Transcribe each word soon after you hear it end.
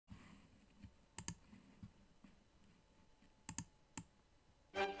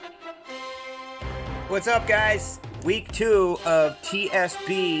What's up, guys? Week 2 of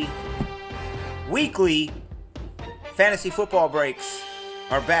TSB weekly fantasy football breaks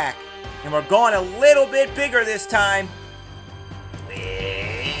are back, and we're going a little bit bigger this time.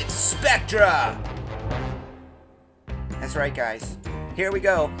 It's Spectra. That's right, guys. Here we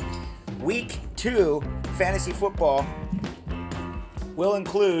go. Week 2 fantasy football will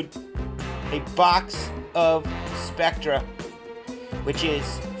include a box of Spectra, which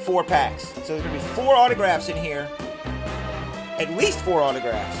is 4 packs. So there's going to be 4 autographs in here. At least 4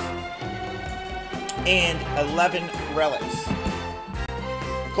 autographs. And 11 relics.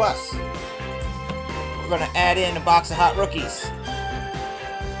 Plus, we're going to add in a box of hot rookies.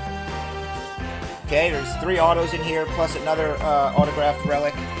 Okay, there's 3 autos in here, plus another autographed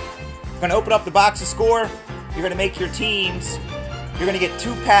relic. We're going to open up the box of score. You're going to make your teams. You're going to get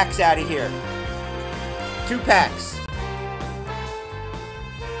 2 packs out of here. 2 packs.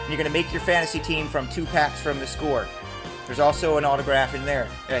 You're going to make your fantasy team from 2 packs from the score. There's also an autograph in there,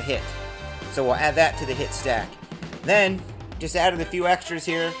 a hit. So we'll add that to the hit stack. Then, just added a few extras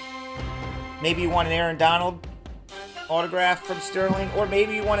here. Maybe you want an Aaron Donald autograph from Sterling, or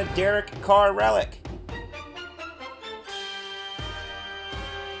maybe you want a Derek Carr relic.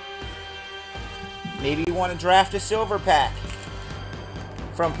 Maybe you want to draft a silver pack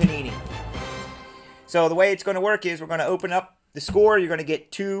from Panini. So the way it's going to work is we're going to open up the score. You're going to get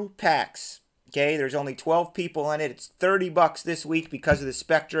 2 packs. Okay, there's only 12 people in it. It's $30 this week because of the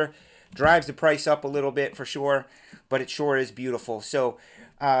Spectra. Drives the price up a little bit for sure, but it sure is beautiful. So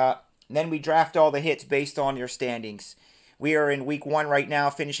then we draft all the hits based on your standings. We are in week 1 right now,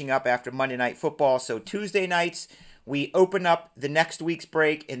 finishing up after Monday Night Football. So Tuesday nights, we open up the next week's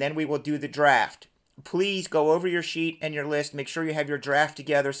break, and then we will do the draft. Please go over your sheet and your list. Make sure you have your draft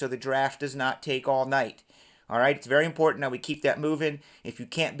together so the draft does not take all night. All right, it's very important that we keep that moving. If you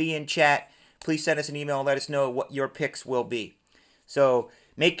can't be in chat, please send us an email and let us know what your picks will be. So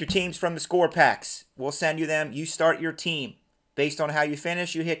make your teams from the score packs. We'll send you them. You start your team. Based on how you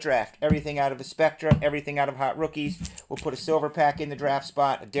finish, you hit draft. Everything out of the Spectra, everything out of Hot Rookies. We'll put a silver pack in the draft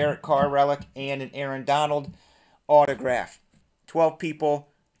spot, a Derek Carr relic, and an Aaron Donald autograph. 12 people.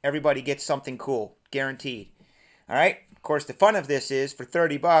 Everybody gets something cool. Guaranteed. All right? Of course, the fun of this is for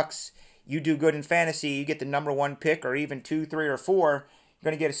 $30, you do good in fantasy, you get the #1 pick, or even 2, 3, or 4, you're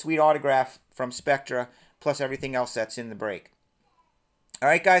going to get a sweet autograph from Spectra, plus everything else that's in the break. All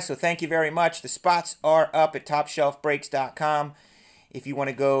right, guys, so thank you very much. The spots are up at TopShelfBreaks.com. If you want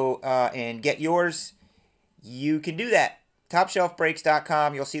to go and get yours, you can do that.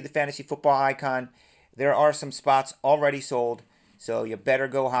 TopShelfBreaks.com, you'll see the fantasy football icon. There are some spots already sold, so you better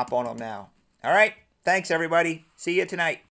go hop on them now. All right, thanks, everybody. See you tonight.